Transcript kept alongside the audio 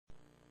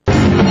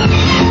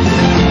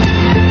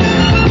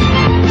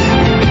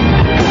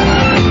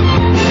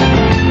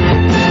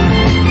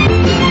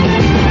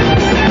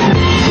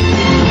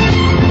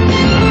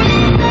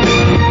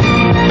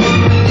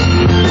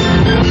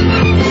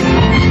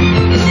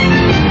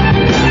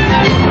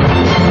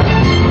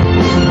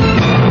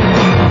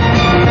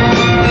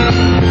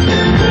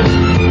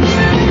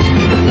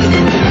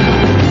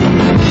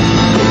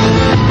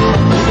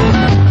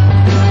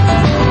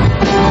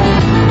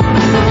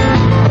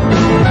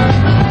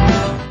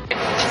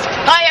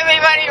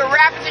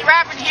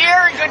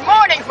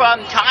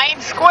from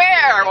Times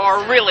Square,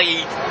 or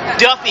really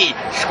Duffy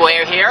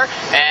Square here,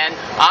 and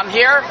I'm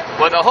here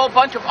with a whole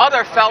bunch of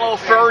other fellow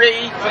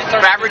furry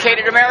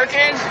fabricated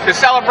Americans to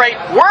celebrate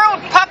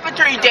World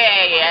Puppetry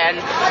Day. And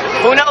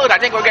who knows, I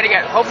think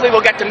hopefully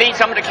we'll get to meet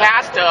some of the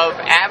cast of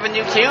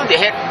Avenue Q, the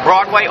hit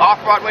Broadway,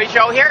 off-Broadway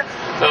show here.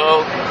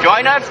 So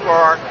join us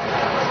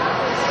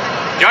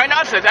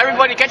as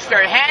everybody gets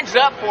their hands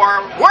up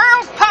for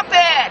World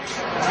Puppets!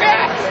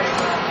 Yeah.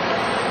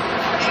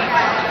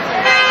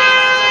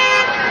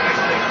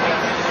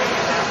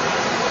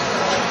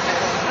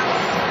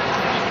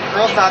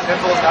 Girls not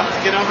nimble enough to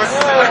get over.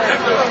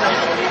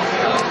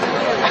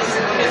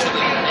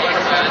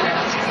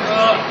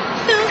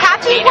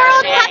 Happy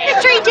World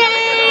Puppetry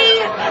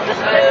Day!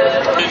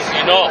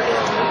 You know.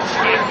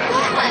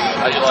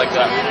 How do you like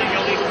that?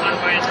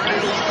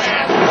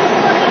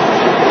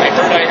 I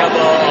heard I have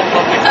a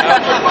public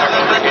announcement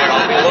over here.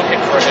 I'll be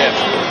looking for him.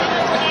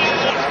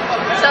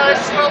 So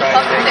it's World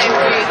Puppet Day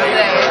for you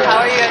today. How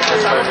are you going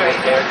to celebrate?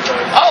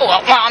 Oh,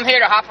 well, I'm here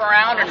to hop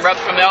around and rub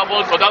some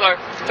elbows with other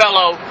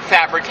fellow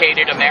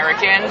fabricated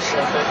Americans.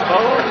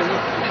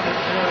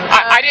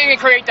 I didn't even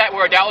create that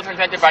word. That was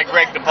invented by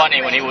Greg the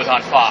Bunny when he was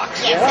on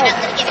Fox.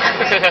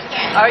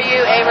 Are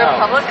you a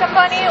Republican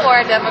bunny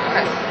or a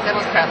Democrat bunny?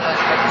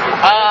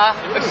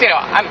 Let's see.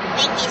 Thank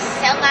you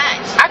so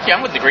much. Actually,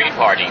 I'm with the Green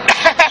Party.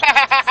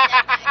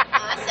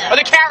 Awesome. Or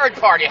the Carrot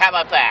Party. How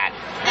about that?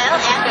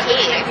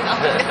 OMG.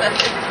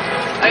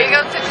 Are you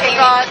going to take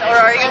on, or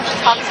are you going to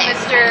talk to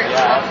Mr.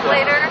 Trump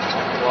later?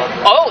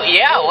 Oh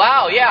yeah!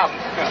 Wow! Yeah.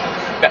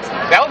 That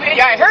would be.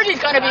 I heard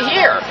he's going to be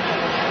here.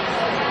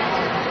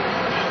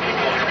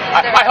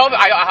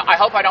 I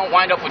hope I don't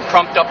wind up with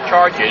trumped up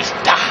charges. I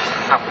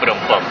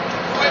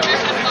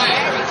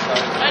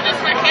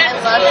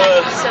love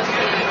that. He's so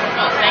cute.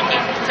 Oh, thank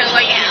you. So,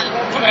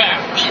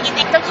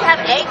 don't you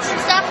have eggs and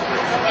stuff?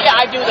 Yeah,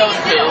 I do those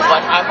too, but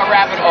I'm a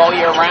rabbit all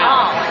year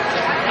round.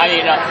 I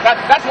mean,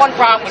 that's one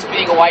problem with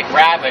being a white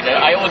rabbit.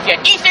 I always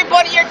get, Easter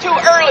Bunny, you're too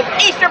early!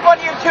 Easter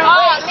Bunny, you're too late!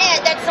 Oh,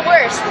 man, that's the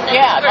worst.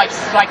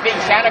 It's like being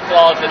Santa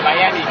Claus in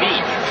Miami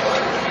Beach.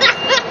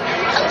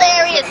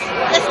 Hilarious.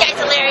 This guy's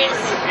hilarious.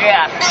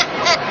 Yeah.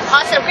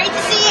 Awesome. Great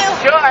to see you.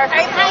 Sure. All right,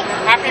 bye.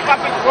 Happy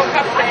Puppet World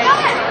Cup Day.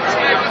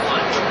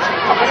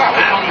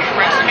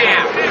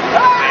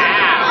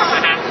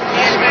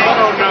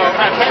 Oh no,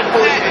 I can't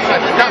believe this. I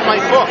forgot my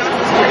book.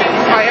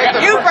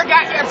 You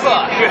forgot your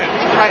book.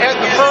 I had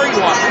the furry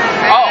one.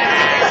 Oh.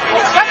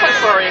 That's not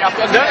furry enough.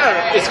 No,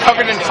 it's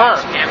covered in fur.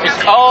 You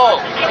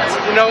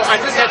know, I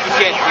just had to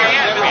get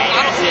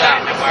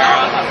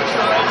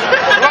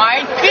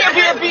Wine?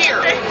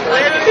 Beer.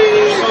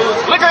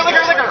 Liquor.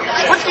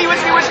 Whiskey.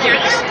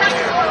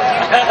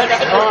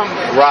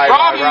 Rye.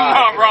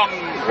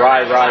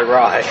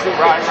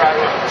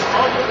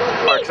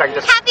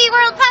 Happy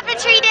World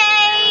Puppetry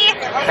Day.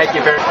 Thank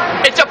you very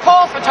much. It's a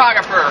pole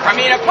photographer. I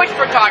mean, a push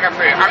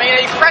photographer. I mean,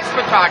 a press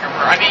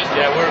photographer. I mean,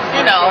 we're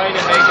you know. trying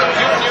to make a...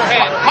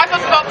 Am I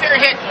supposed to go up there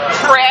and hit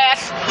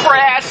press?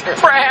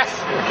 Yeah.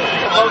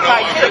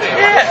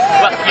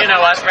 Well, you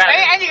know us, rabbits.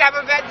 And you have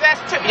a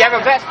vest too. You have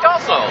a vest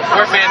also.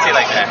 We're fancy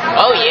like that.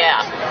 Oh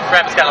yeah.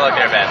 Rabbits gotta look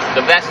their best.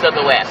 The best of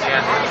the West.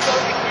 Yeah.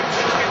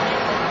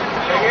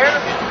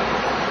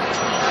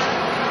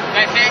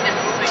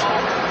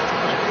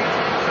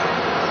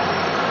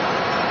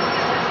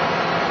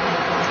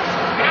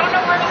 I don't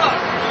know where to look.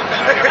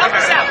 Help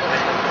us out.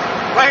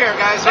 Right here,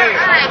 guys. Right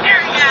here. All right,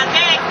 there we go.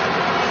 Thanks.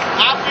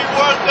 Happy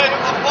birthday to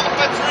the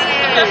puppetry!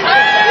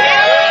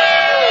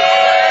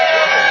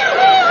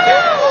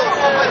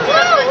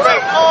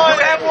 You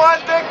have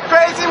one big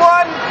crazy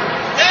one?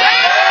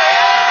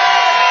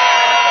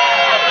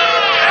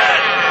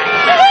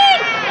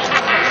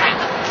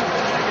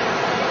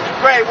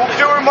 Great, we'll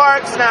do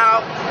remarks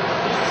now.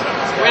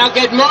 Well,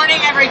 good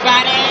morning,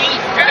 everybody,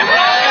 and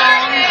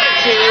welcome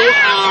to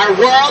our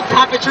World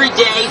Puppetry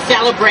Day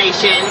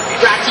celebration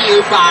brought to you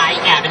by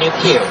Avenue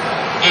Q.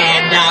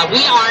 And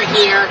we are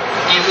here,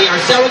 and we are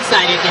so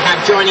excited to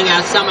have joining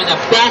us some of the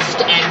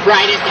best and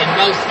brightest and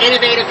most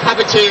innovative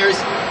puppeteers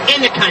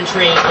in the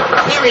country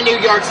here in New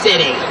York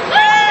City.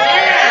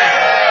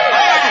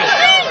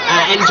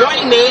 And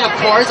joining me, of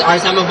course, are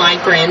some of my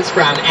friends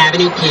from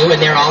Avenue Q,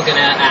 and they're all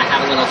going to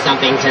have a little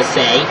something to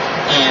say.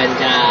 And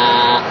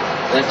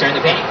let's turn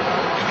the page.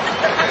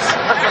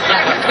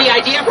 The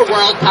idea for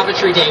World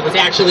Puppetry Day was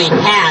actually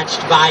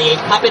hatched by a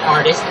puppet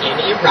artist in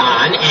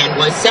Iran and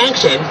was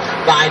sanctioned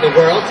by the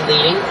world's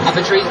leading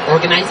puppetry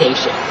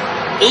organization.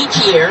 Each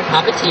year,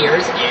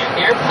 puppeteers and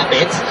their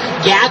puppets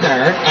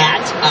gather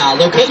at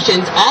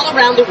locations all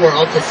around the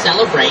world to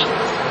celebrate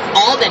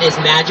all that is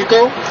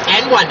magical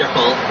and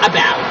wonderful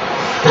about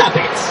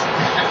puppets.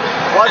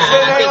 What's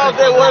the name of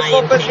the World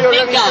Puppetry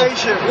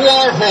Organization? Think of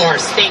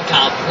Warhorse, think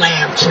of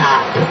Lamb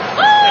Chop.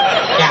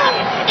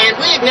 Yeah, and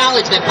we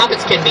acknowledge that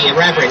puppets can be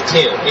irreverent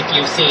too. If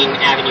you've seen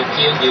Avenue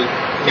Q, you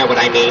know what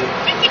I mean.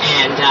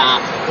 And,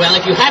 well,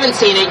 if you haven't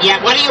seen it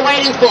yet, what are you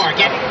waiting for?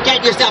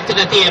 Get yourself to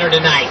the theater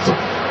tonight.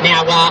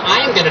 Now,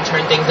 I am going to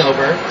turn things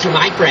over to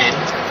my friend.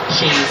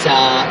 She's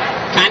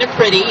kind of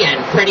pretty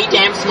and pretty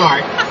damn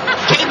smart,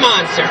 Cave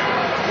Monster.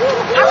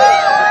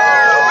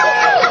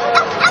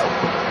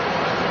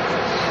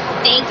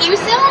 Thank you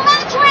so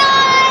much,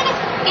 Ron!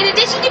 In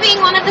addition to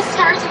being one of the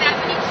stars of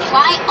Avenue Q,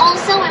 I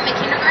also am a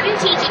kindergarten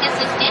teaching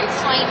assistant,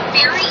 so I'm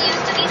very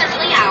used to these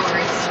early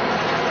hours.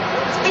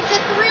 It's a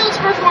thrill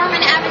to perform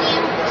in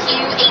Avenue Q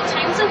 8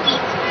 times a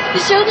week.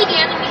 The show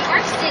began in New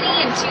York City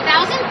in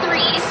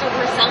 2003, so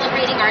we're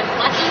celebrating our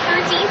lucky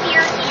 13th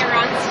year here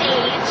on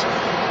stage.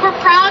 We're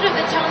proud of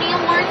the Tony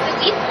Awards that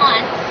we've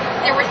won.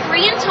 There were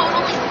 3 in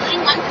total,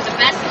 including one for the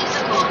best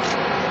musical.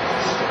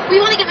 We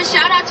want to give a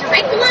shout out to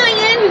Rick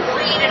Lyon, who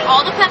created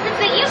all the puppets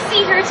that you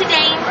see here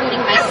today,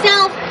 including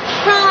myself,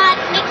 Rod,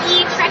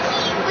 Mickey,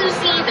 Trekkie,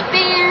 Lucy, the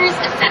Bears,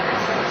 etc.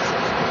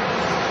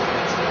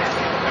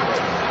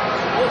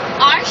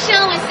 Our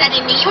show is set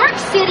in New York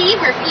City,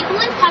 where people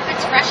and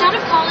puppets fresh out of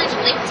college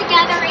live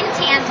together in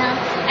tandem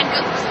and go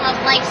through some of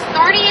life's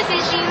thorniest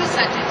issues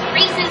such as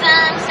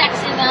racism,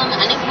 sexism,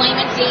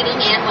 unemployment,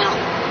 dating, and, well,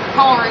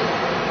 porn.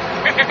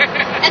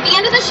 At the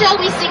end of the show,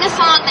 we sing a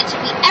song that should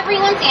be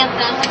everyone's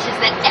anthem, which is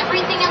that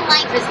everything in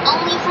life is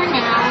only for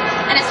now,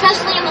 and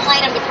especially in the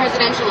light of the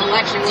presidential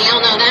election. We all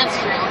know that's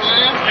true,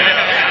 huh?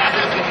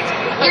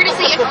 Here to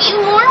say a few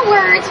more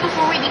words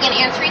before we begin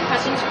answering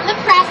questions from the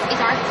press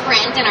is our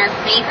friend and our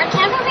favorite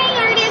cabaret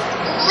artist,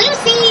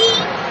 Lucy!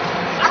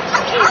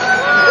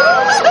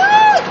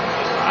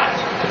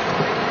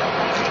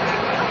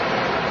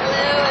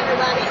 Hello,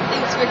 everybody.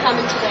 Thanks for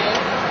coming today.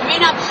 You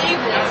may not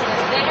believe this,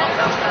 but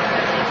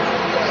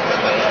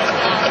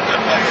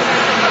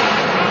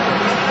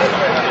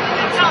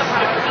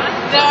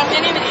there are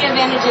many, many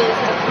advantages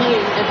of being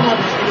a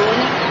public school.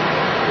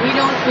 We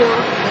don't feel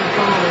like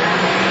going.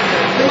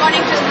 The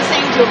morning feels the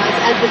same to us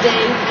as the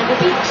day at the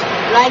beach.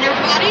 Right,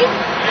 everybody?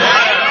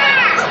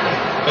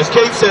 Yeah! As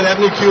Kate said,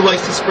 Avenue Q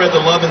likes to spread the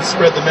love and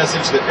spread the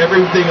message that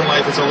everything in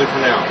life is only for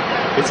now.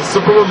 It's a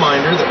simple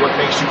reminder that what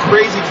makes you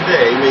crazy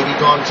today may be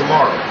gone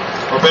tomorrow.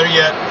 Or better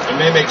yet, it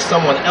may make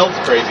someone else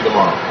crazy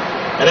tomorrow.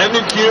 At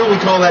Avenue Q, we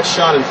call that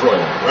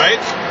Schadenfreude,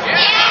 right?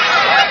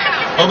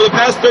 Yeah! Over the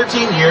past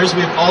 13 years,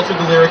 we've altered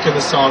the lyric in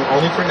the song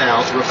Only for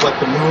Now to reflect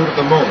the mood of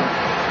the moment.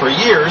 For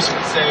years,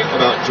 we sang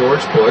about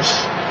George Bush,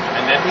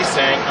 and then we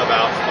sang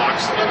about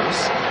Fox News,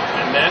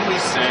 and then we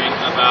sang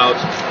about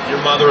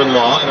your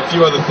mother-in-law and a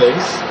few other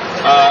things.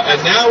 And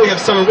now we have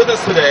someone with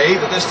us today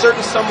that there's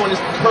certain someone is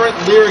the current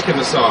lyric in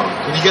the song.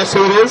 Can you guess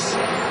who it is?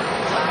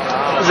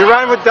 Does it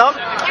rhyme with dump?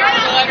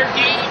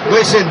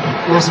 Listen,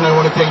 I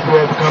want to thank you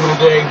all for coming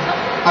today.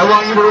 I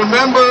want you to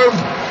remember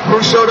who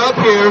showed up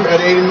here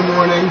at 8 in the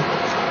morning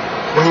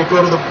when you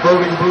go to the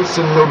voting booths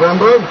in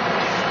November.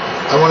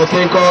 I want to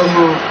thank all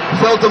you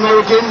felt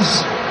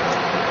Americans,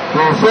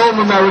 you film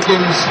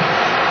Americans,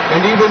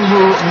 and even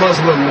you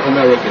Muslim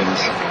Americans.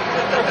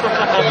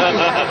 Thank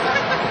you.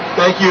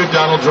 Thank you,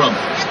 Donald Trump.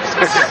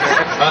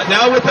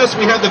 Now with us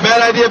we have the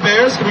Bad Idea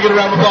Bears. Can we get a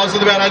round of applause for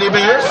the Bad Idea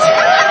Bears?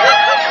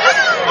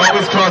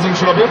 Always causing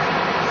trouble.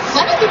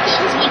 One of the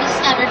things we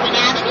discovered when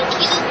Avenue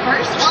Q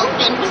first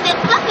opened was that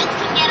puppets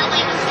can get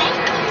away with saying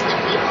things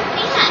that people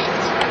can't.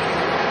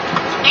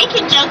 They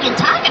can joke and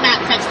talk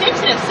about such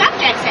sensitive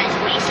subjects as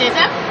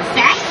racism,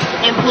 sex,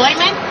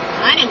 employment,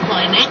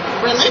 unemployment,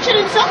 religion,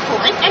 and so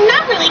forth, and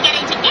not really get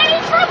into any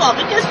trouble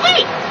because,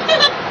 wait,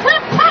 we're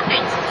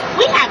puppets.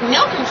 We have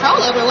no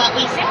control over what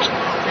we say.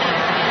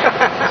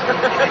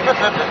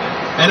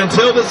 And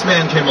until this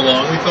man came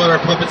along, we thought our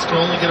puppets could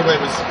only get away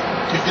with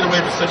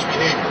such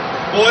behavior.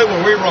 Boy,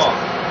 were we wrong.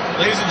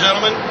 Ladies and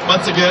gentlemen,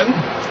 once again,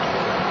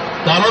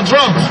 Donald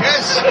Trump.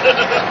 Yes.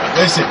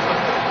 Listen,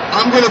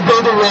 I'm going to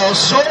build a wall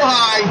so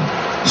high.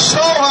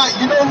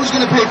 You know who's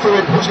going to pay for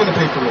it? Who's going to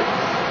pay for it?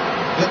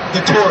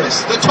 The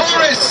tourists. The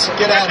tourists!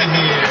 Get out of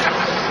here.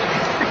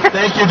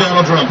 Thank you,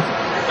 Donald Trump.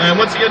 And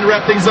once again, to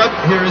wrap things up,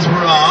 here is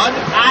Rod.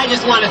 I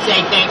just want to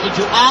say thank you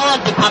to all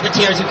of the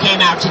puppeteers who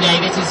came out today.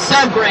 This is so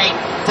great.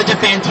 Such a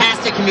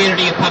fantastic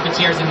community of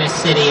puppeteers in this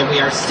city, and we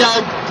are so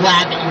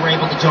glad that you were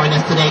able to join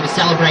us today to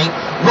celebrate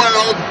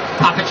World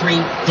Puppetry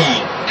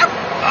Day.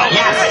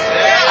 Yes.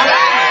 All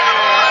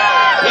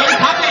right. Yay,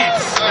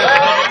 puppets.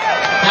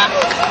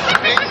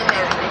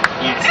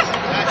 Yes.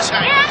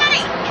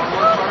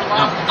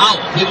 Oh,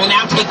 we will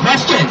now take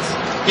questions.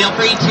 Feel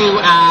free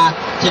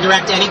to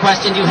direct any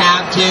questions you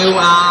have to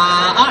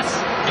us,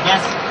 I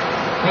guess.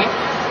 Okay?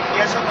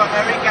 Yes, of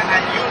America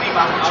and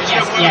Unima.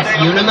 Yes,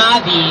 Unima,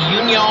 the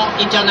Union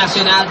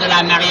Internationale de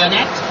la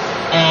Marionnette.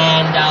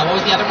 And what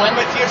was the other one?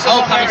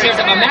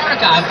 Puppeteers of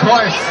America, of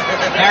course.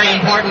 Very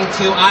important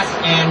to us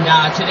and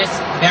to this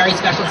very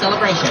special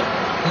celebration.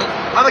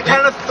 On the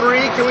count of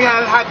 3, can we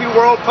have Happy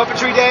World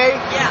Puppetry Day?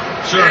 Yeah.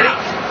 Sure.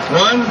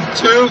 1,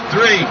 2,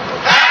 3.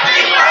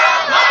 Happy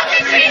World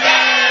Puppetry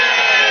Day!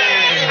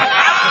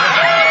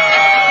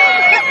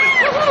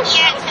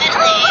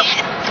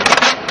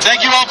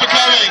 Thank you all for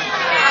coming.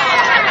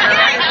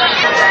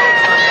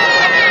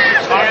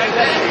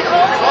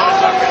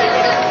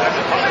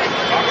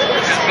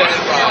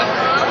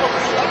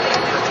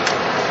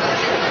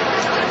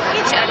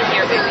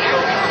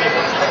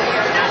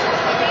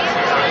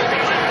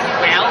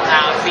 Well,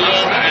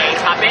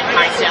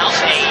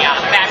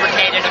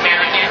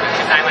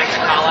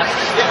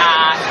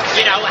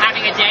 you know,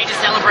 having a day to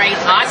celebrate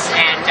us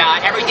and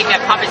everything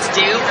that puppets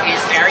do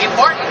is very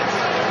important.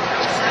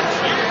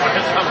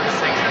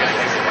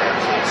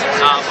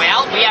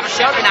 Well, we have a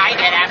show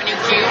tonight at Avenue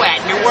Q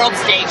at New World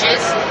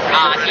Stages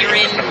here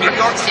in New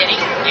York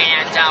City,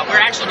 and we're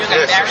actually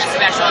doing a very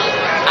special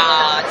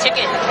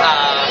ticket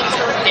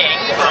thing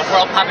for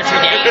World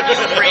Puppetry Day. If you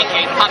bring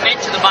a puppet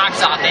to the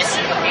box office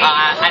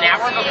an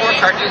hour before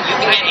curtain, you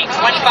can get a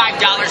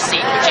 $25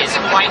 seat, which is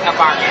quite a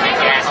bargain, if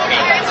you ask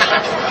me.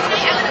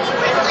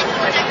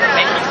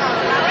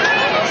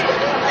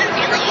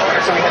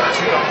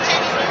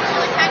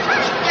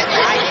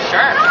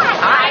 Sure.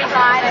 Hi.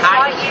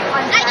 I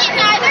didn't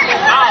either.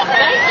 Oh,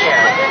 thank you.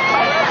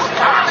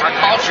 Our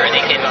culture,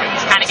 they can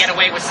kind of get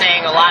away with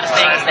saying a lot of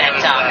things that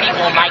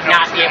people might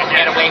not be able to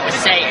get away with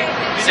saying.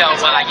 So,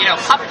 you know,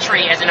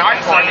 puppetry as an art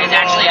form is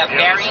actually a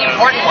very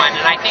important one,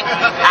 and I think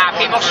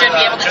people should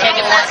be able to take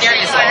it more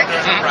seriously.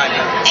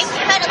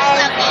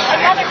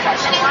 Another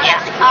question. Yeah.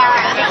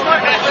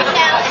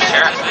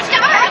 Sure.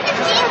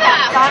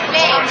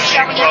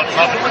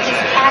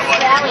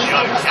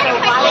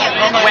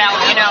 Well,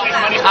 you know,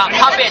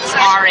 puppets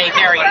are a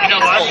very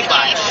peaceful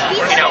bunch.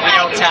 You know, we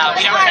don't tend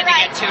to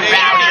get too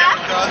rowdy.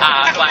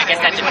 Well, I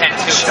guess that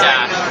depends who's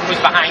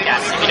behind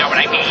us, if you know what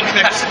I mean.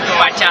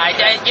 But,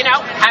 you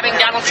know, having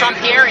Donald Trump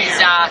here is,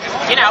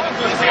 you know,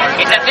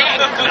 it's a thing.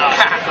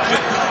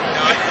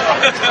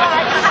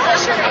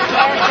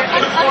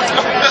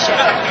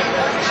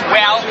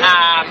 Well,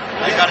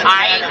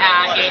 I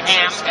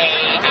am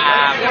a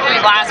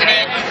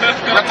closeted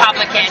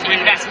Republican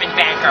investment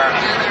banker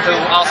who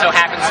also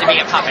happens to be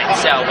a puppet,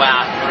 so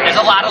there's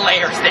a lot of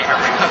layers there.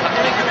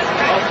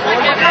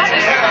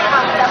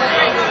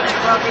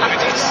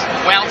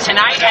 Well,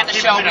 tonight at the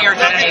show we are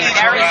doing a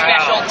very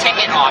special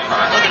ticket offer.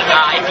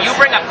 If you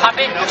bring a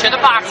puppet to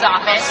the box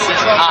office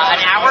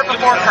an hour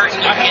before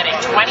curtain, you can get a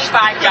 $25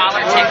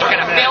 ticket. We're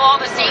going to fill all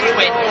the seats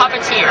with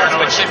puppeteers,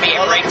 which should be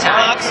a great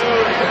time.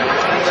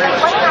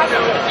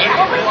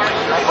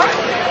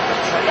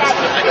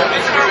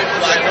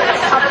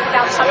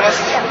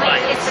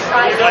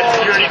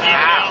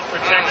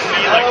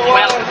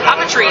 Well,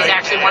 puppetry is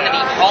actually one of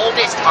the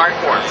oldest art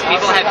forms.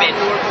 People have been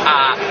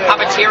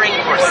puppeteering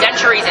for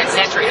centuries and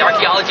centuries.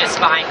 Archaeologists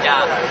find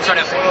sort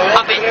of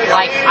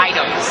puppet-like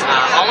items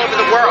all over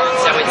the world,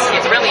 so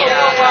it's really an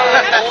old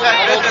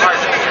art form.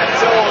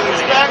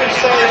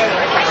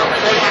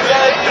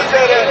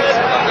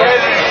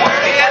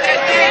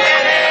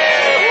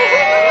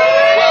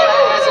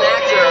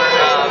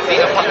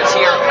 Being a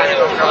puppeteer kind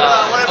of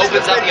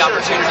opens up the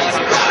opportunities.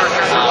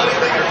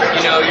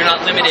 You know, you're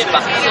not limited, so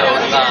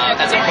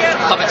as a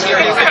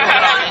puppeteer, you can put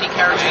on any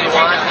character you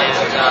want, and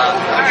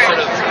sort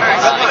of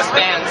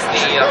expands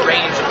the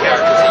range of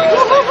characters that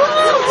you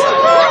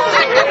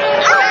can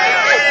play.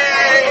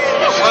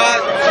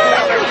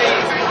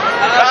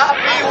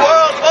 Happy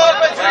World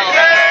Puppetry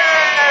Day!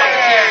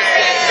 Puppeteers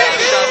get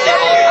shoved in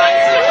all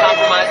kinds of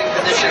compromising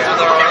positions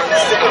with our arms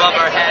above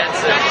our heads,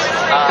 and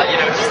you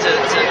know, just to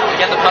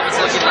get the puppets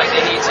looking like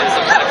they need to.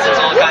 Sometimes there's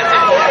all kinds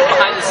of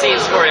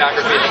behind-the-scenes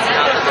choreography that's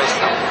not the most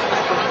helpful.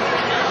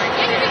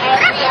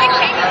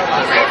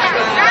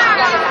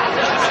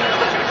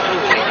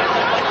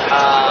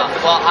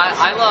 Well,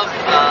 I love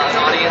an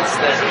audience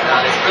that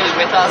is really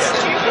with us,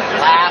 and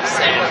laughs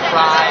and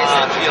cries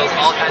and feels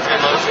all kinds of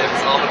emotions,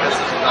 all because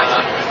of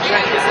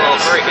this little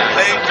furry guy.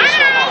 Thank you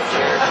so much.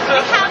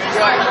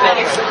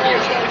 Thanks. Well,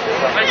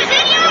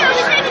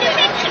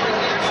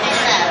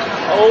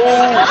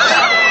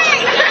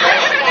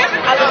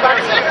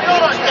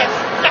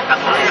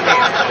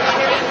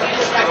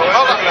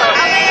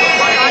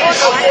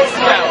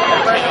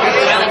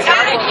 it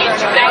started in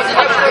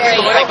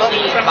 2003, I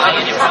believe, by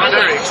an Iranian puppet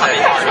artist,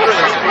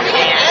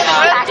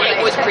 and Dave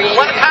was created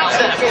to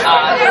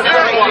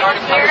celebrate the art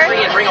of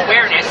puppetry and bring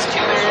awareness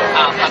to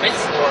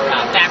puppets, or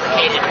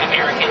fabricated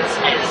Americans,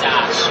 as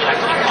we like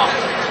to be called.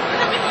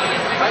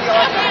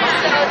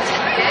 So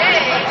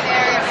today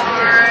there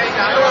are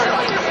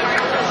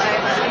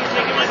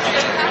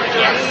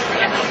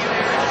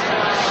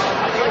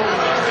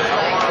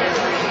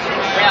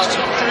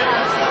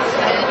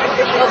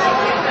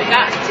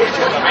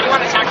I do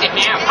want to talk to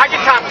him. I can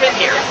talk in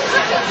here.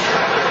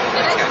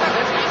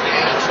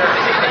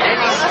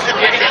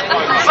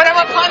 But I'm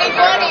a funny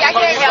bunny. I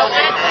can't help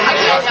it. I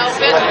can't help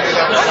it.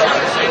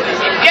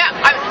 Yeah,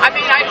 I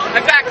mean,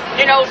 in fact,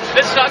 you know,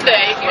 this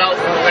Sunday, well,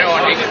 we don't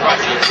want to take it right.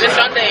 This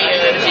Sunday,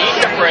 the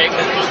Easter break,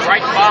 it goes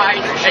right by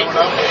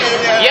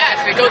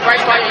yes, it goes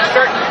right by a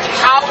certain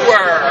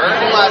tower.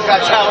 Well, I've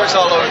got towers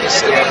all over the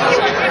city.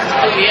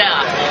 Oh, yeah.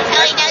 Oh,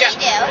 I know you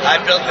do. I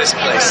built this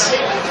place.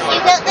 You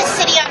built this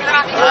city on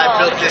rock and roll. I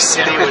built this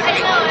city with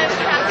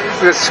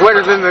the sweat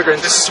of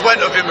immigrants. the sweat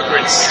of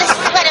immigrants. The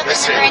sweat of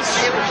Listen, immigrants.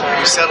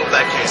 we settled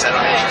that case. I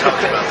don't need to talk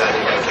about that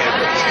in my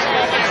campus.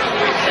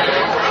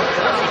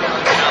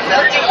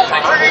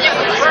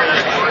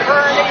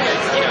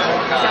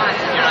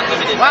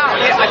 Wow,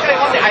 yeah, I tell you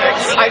one thing,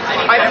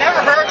 I've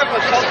never heard of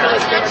a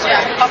socialist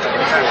puppet.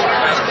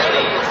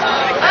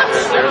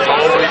 There's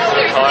always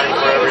a time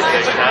for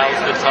everything.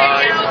 Now's the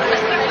time.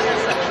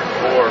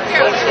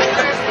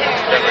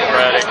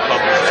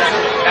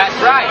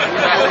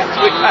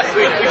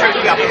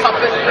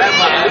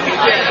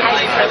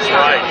 That's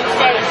right.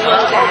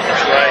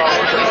 That's right.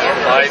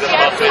 By the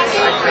puppets,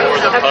 for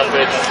the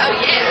puppets,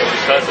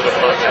 because of the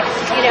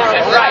puppets.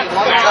 That's right.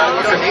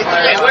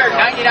 And we're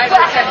 99%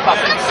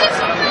 puppets.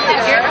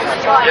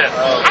 Yes.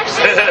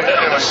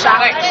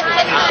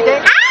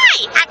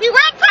 Hi! Happy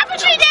World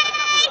Puppetry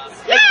Day!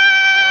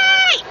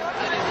 Yay!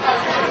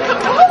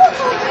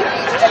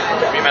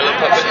 Be my little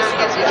puppet.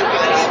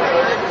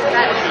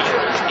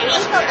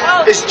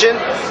 Is Jen?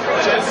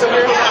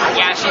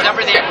 Yeah, she's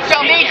over there.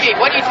 So, Michi,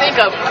 what do you think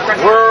of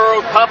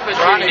World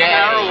Puppetry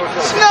Day?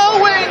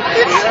 Snowing!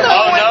 It's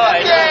snowing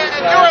again!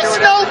 You're a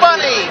snow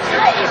bunny!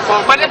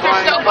 But if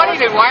you're so funny,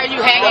 then why are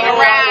you hanging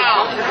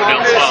around?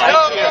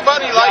 Snow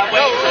bunny like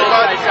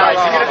nobody.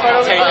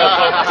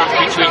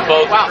 Between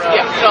both. Wow,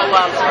 yeah, so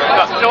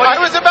I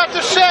was about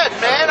to shed,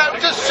 man. I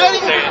was just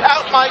shedding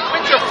out my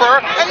winter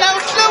fur, and now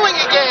it's snowing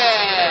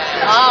again.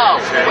 oh,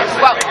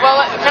 well,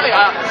 tell me,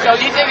 so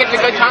do you think it's a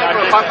good time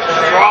for a puppet to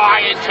try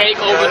and take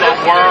over the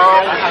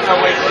world?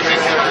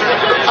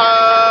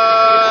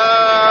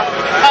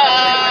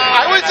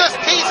 I was just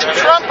teasing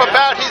Trump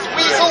about his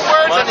weasel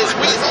words and his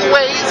weasel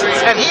ways,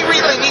 and he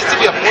really needs to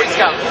be a Boy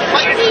Scout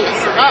like me.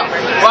 Oh,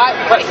 what?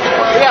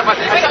 Yeah, but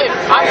I tell you,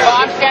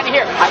 I'm standing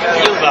here. I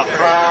feel the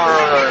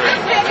burn.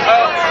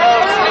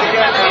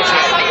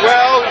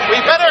 Well, we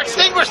better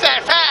extinguish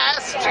that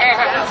fast.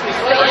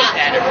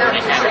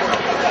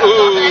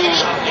 Ooh.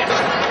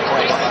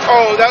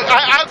 Oh,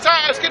 I'm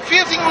sorry, I was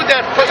confusing with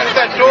that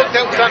dog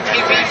that was on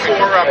TV for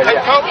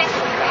Petco.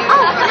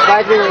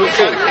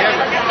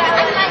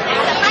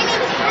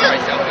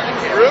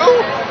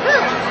 Drew?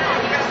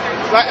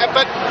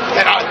 But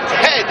then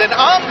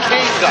I'm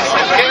Kinga,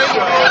 okay?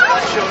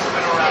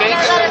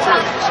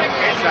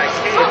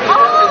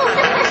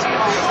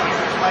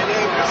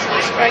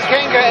 And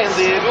Kinga and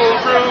little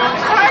Drew,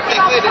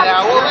 Piglet and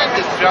Owl and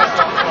the Duck,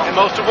 and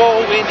most of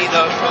all, Winnie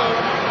the Pooh.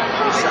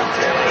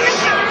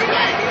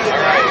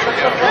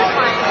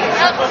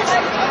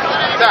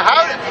 So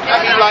how,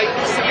 I mean, like,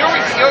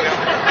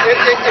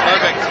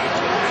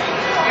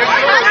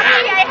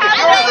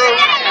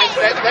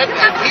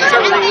 and he's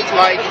a root,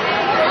 like,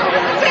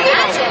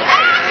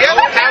 yeah,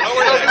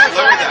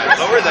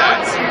 Lower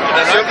that.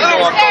 Your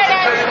little one goes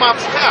to his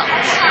mom's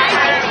house.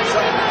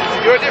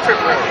 You're a different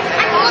room.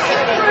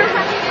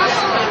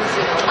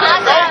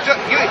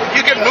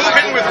 You can move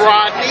in with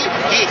Rodney.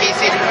 He needs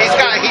a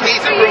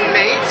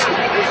roommate.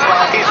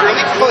 He's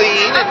really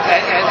clean and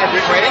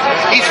pretty.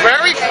 He's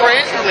very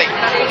friendly.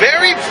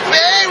 Very,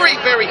 very,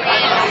 very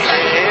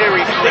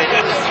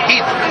friendly.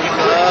 He's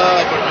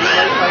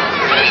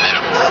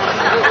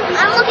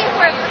I'm looking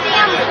for a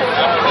family.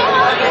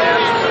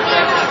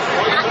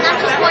 Not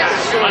just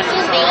one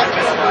roommate.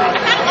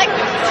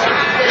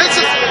 This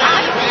is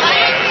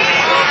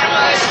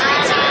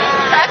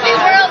Happy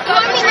World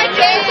Puppetry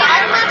Day,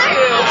 Godmother.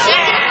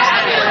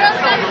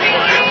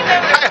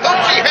 I hope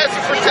she has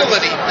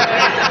fertility.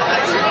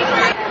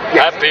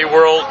 Happy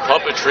World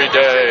Puppetry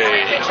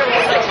Day.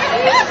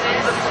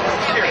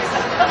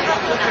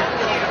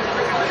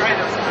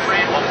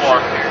 One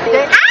more.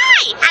 Hi!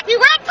 Happy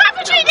World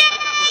Puppetry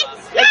Day!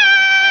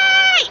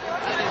 Yay!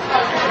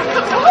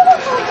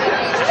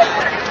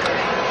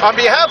 On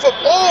behalf of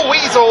all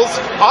weasels,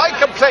 I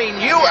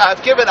complain you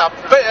have given a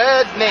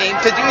bad name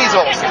to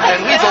weasels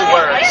and weasel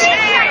words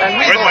and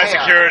weasel hair.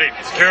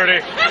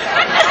 Security.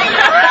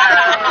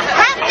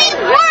 Happy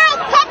World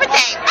Puppet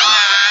Day!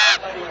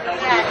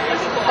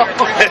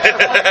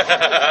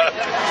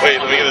 Wait,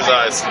 let me get his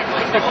eyes.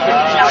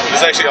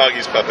 It's actually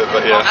Augie's puppet,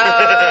 but yeah.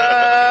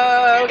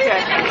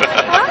 Okay.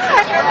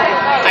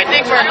 I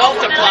think we're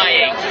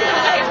multiplying.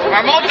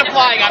 We're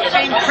multiplying. I'm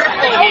seeing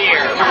triple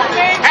here.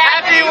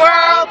 Happy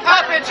World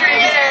Puppetry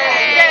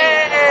Day!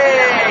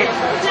 Yay!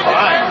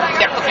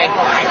 Yeah, okay.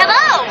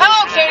 Hello!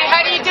 Hello, Katie.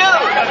 How do you do?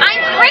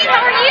 I'm great.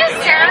 How are you,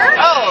 sir?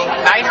 Oh,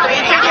 nice to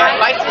meet you.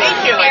 Nice to meet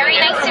you. Very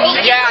nice to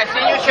meet you. Yeah, I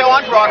seen your show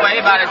on Broadway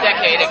about a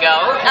decade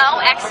ago.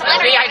 Oh, excellent.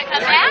 Are you going to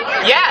come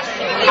back? Yes.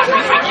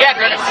 Yeah,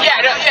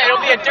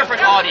 it'll be a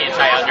different audience,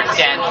 I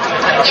understand.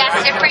 Yes,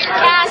 different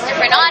cast,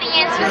 different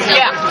audience, but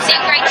still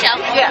same great show.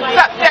 Yeah,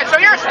 so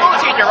you're a school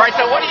teacher, right?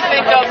 So what do you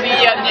think of the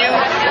new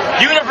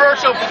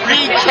universal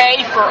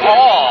pre-K for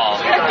all?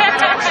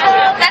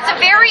 That's a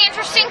very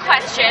interesting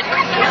question.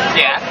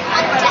 Yeah.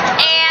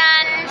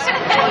 And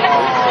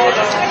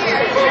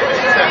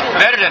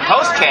better than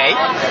post-K.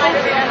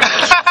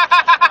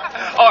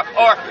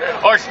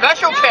 or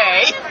special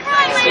K.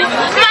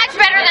 much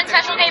better than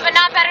Special K, but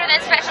not better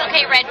than Special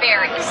K red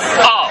berries.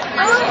 Oh,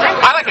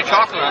 I like the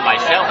chocolate one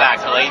myself,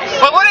 actually.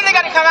 But when are they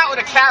going to come out with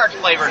a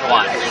carrot-flavored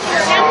one?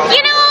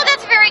 You know,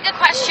 that's a very good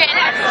question.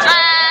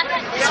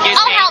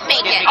 I'll help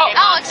make it. Oh,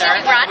 excuse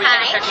me, Ron.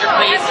 Hi.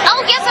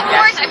 Oh, yes, of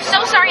course. I'm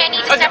so sorry. I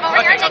need to step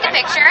over here and take a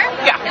picture.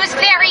 Yeah. It was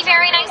very,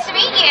 very nice to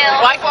meet you.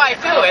 Likewise,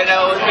 too. And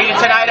we'll meet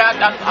tonight on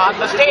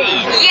the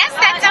stage. Yes,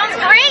 that sounds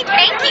great.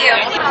 Thank you.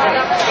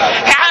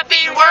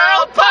 Happy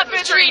World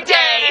Puppetry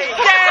Day!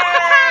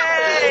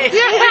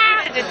 Yay!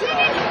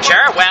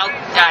 Sure, well,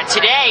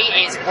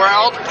 today is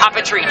World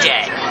Puppetry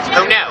Day.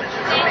 Who knew?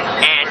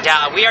 And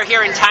and we are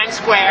here in Times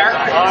Square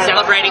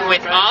celebrating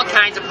with all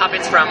kinds of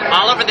puppets from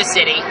all over the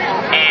city.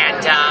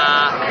 And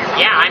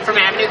yeah, I'm from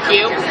Avenue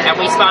Q, and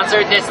we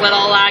sponsored this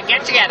little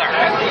get-together.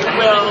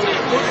 Well,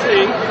 we'll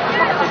see.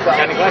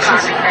 Got any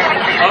questions?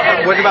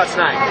 What about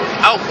tonight?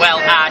 Oh, well,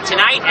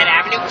 tonight at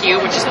Avenue Q,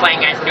 which is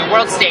playing at New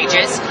World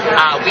Stages,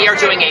 we are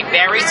doing a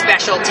very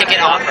special ticket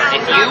offer.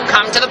 If you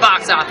come to the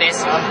box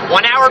office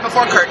 1 hour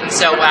before curtain,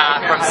 so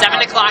from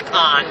 7 o'clock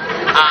on,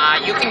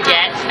 you can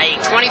get a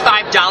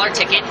 $25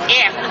 ticket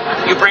if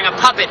you bring a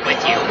puppet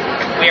with you.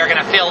 We are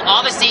going to fill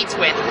all the seats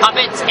with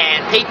puppets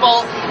and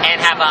people and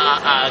have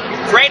a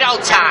great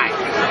old time.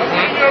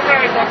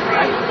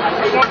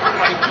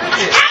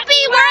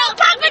 Happy World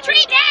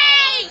Puppetry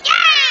Day! Yeah!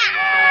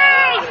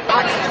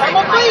 I'm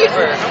a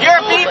beaver.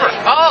 You're a beaver.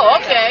 Oh,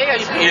 okay.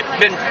 Have you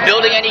been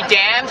building any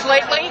dams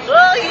lately?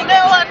 Well, you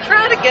know, I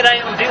try to get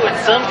out and do it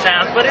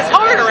sometimes, but it's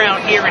hard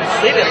around here in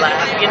city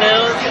life, you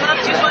know. There's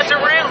not too much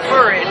around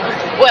for it.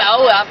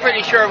 Well, I'm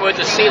pretty sure with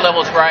the sea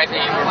levels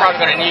rising, we're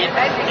probably going to need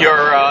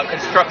your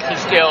construction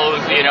skills,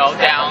 you know,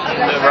 down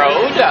the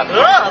road.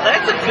 Oh,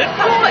 that's a good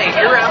point.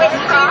 You're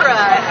absolutely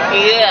right.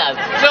 Yeah.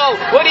 So,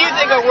 what do you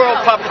think of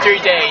World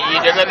Puppetry Day?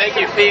 Does it make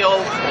you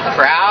feel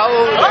proud?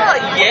 Oh,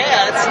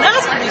 yeah. It's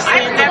nice to be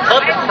seeing the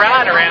puppet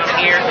pride around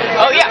here.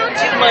 Oh, yeah. Not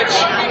too much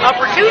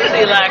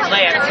opportunity like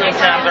that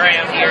sometimes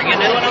around here, you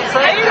know what I'm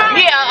saying?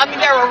 Yeah, I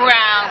mean, they're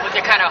around, but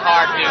they're kind of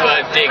hard to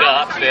dig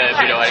up,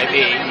 you know what I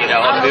mean? You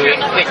know, I mean,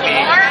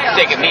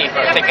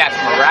 think that's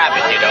from a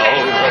rabbit, you know,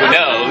 who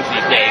knows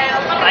these days.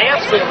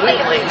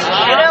 Absolutely.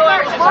 You know,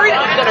 I was worried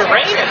it was going to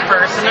rain at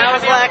first, and I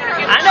was like,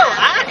 I know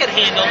I could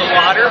handle the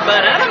water,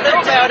 but I don't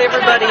know about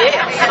everybody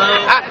else, so...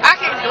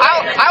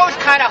 I was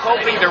kind of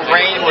hoping the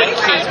rain would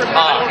keep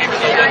up.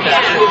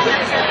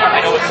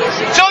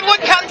 So it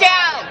would come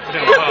down!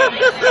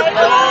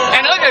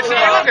 And look,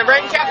 the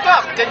rain kept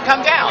up, it didn't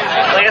come down.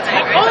 That's a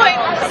good point.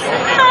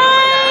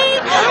 Hi,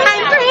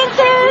 I'm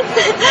Princess.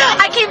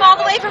 I came all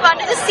the way from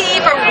under the sea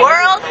for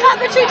World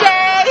Puppetry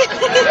Day.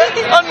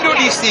 Under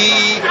the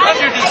sea,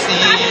 under the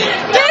sea.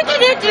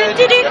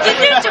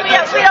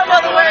 We don't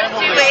know the words,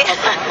 do we?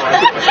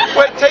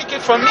 Wait, take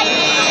it from me.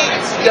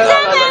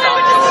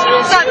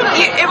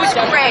 It was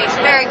great,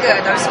 very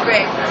good. That was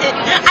great.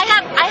 I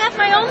have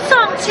my own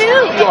song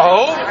too.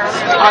 Oh,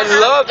 I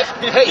love it.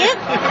 Hey,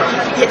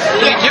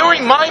 you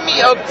remind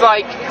me of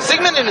like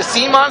Sigmund and the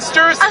Sea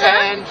Monsters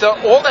and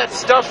all that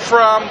stuff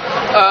from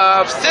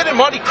Sid and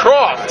Marty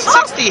Krofft,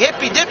 60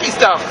 hippie dippy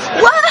stuff.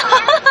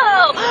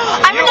 Whoa!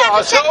 I'm gonna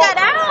have to check that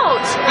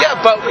out. Yeah,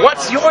 but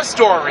what's your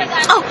story?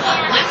 Oh,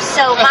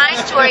 so my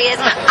story is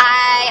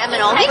I am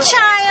an only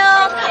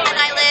child and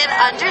I live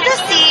under the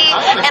sea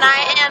and I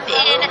am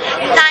in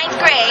 9th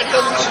grade.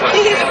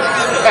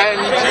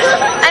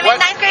 I'm in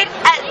 9th grade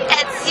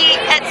at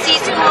sea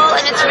school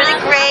and it's really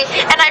great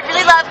and I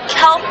really love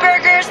kelp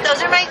burgers,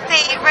 those are my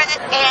favorite,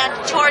 and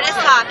tortoise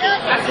hockey.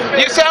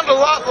 You sound a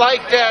lot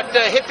like that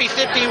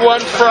hippie-dippy one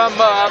from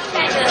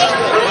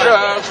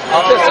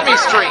Sesame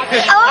Street.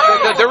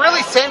 Oh. The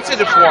really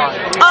sensitive one.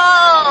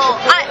 Oh,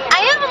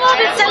 I am a little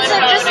bit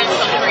sensitive,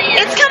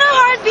 it's kind of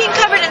hard being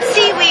covered in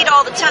seaweed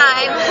all the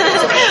time,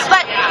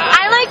 but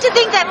I like to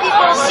think that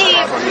people see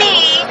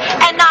me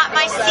and not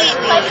my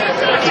seaweed.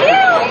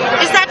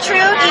 Is that true?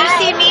 Do you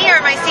see me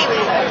or my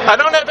seaweed? I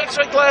don't have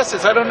x-ray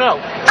glasses, I don't know.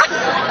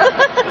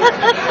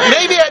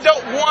 Maybe I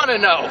don't want to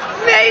know.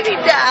 Maybe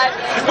not.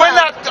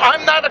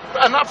 I'm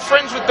not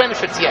friends with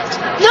benefits yet.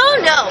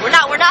 No, we're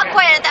not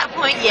quite at that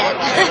point yet.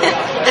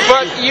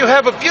 But you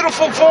have a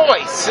beautiful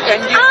voice,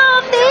 and you.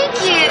 Oh,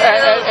 thank you.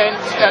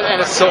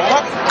 And a song.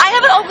 I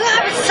have a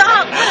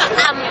song.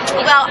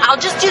 Well, I'll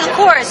just do the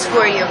chorus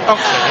for you.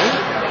 Okay.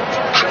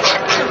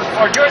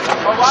 Joe,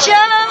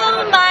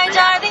 my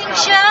darling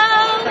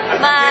Joe,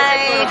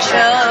 my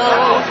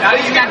Joe.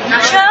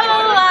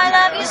 Joe, I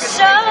love you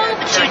so,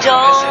 but you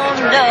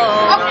don't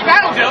know.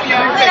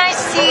 When I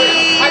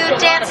see you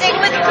dancing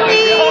with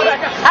me,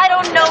 I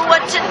don't know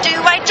what to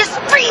do, I just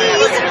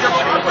freeze.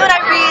 But I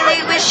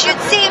really wish you'd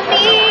see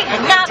me,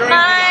 not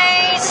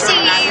my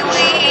seaweed.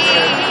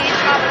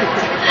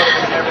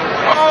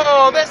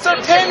 Oh, that's so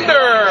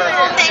tender.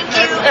 Oh, thank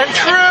you. And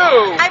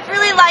true. I've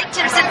really liked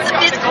him since the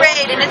 5th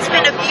grade, and it's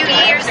been a few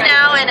years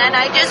now, and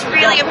I just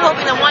really am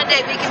hoping that one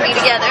day we can be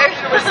together.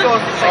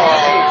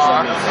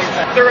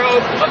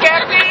 Look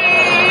at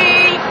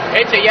me!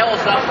 It's a yellow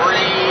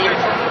submarine.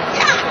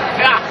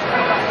 Yeah.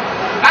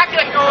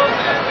 Actually, this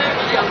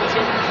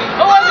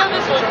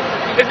one.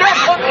 Is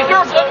there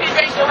a bookie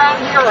base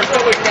around here or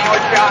so it's Howard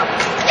Shop?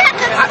 Yeah,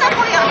 that's a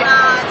subway on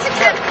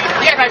 6th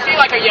Avenue. Yes, I see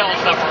like a yellow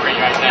submarine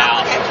right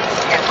now.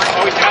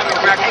 Oh, he's having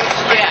breakfast?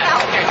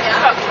 Yeah. Okay.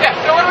 Yeah,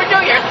 so what do we do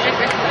here?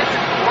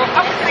 World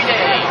Puppetry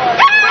Day.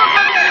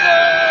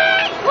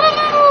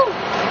 Woo!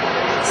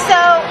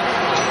 So,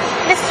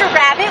 Mr.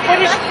 Rabbit,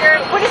 what is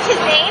his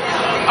name?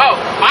 Oh,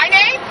 my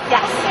name?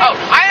 Yes. Oh,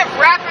 I am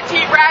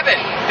Rafferty Rabbit.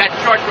 That's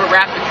short for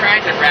Rapid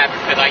Transit Rabbit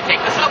because I take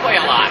the subway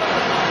a lot.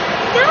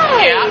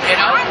 Nice. Yeah, you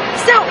know.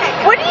 So,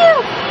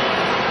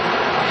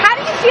 how do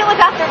do you feel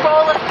about the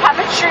role of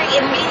puppetry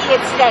in media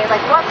today?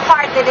 Like, what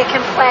part that it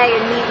can play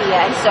in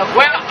media and so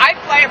forth? Well, I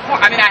play a part.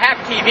 I mean, I have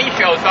TV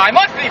shows, so I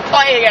must be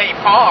playing a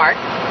part.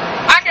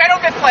 Actually, I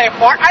don't just play a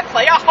part. I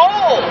play a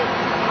hole.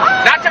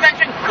 Not to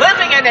mention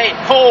living in a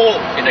hole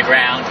in the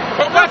ground.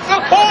 But what's the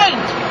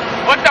point?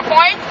 What's the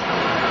point?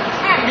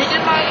 Me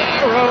and my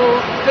arrow,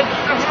 it's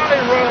the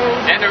high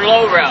road. And the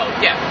low road.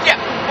 Yeah.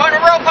 Want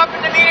to rope up in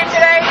the media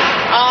today?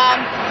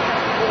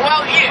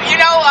 Well, you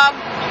know,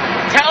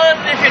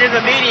 television is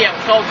a medium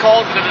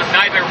so-called because it's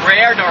neither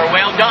rare nor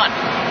well done.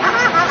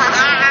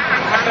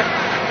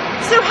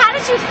 So how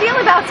did you feel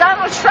about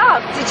Donald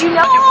Trump? Did you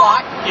know?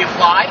 You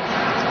fly?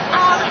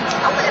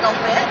 A little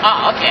bit.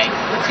 Oh, okay.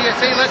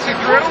 TSA lets you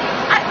through?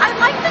 I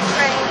like the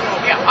train.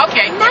 Yeah,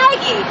 okay.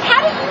 Maggie,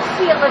 how do you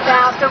feel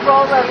about the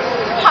role of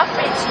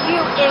puppets,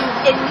 you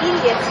in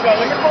media today,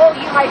 and the role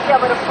you might be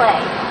able to play?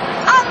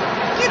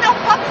 You know,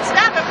 puppets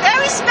have a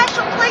very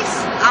special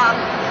place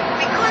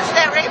because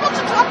they're able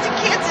to talk to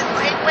kids in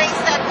ways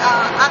that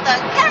other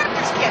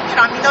characters can't. You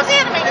know, I mean, those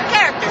animated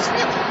characters,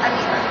 really, I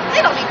mean,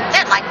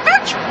 they're like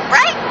virtual,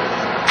 right?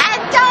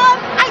 And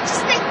I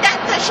just think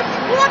that there should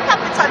be more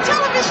puppets on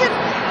television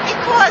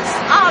because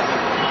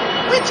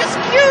we're just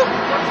cute,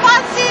 we're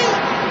fuzzy,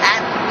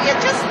 and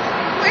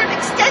we're an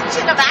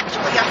extension of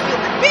actually a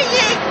human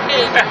being.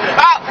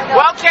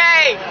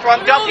 Okay,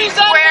 from Duffy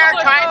Square,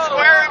 Times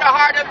Square, in the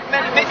heart of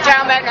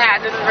Midtown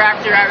Manhattan, this is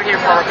Raptor out here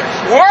for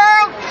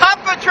World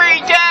Puppetry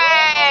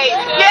Day!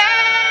 Yay!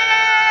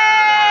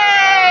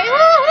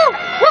 Woo-hoo!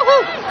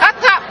 Woo-hoo!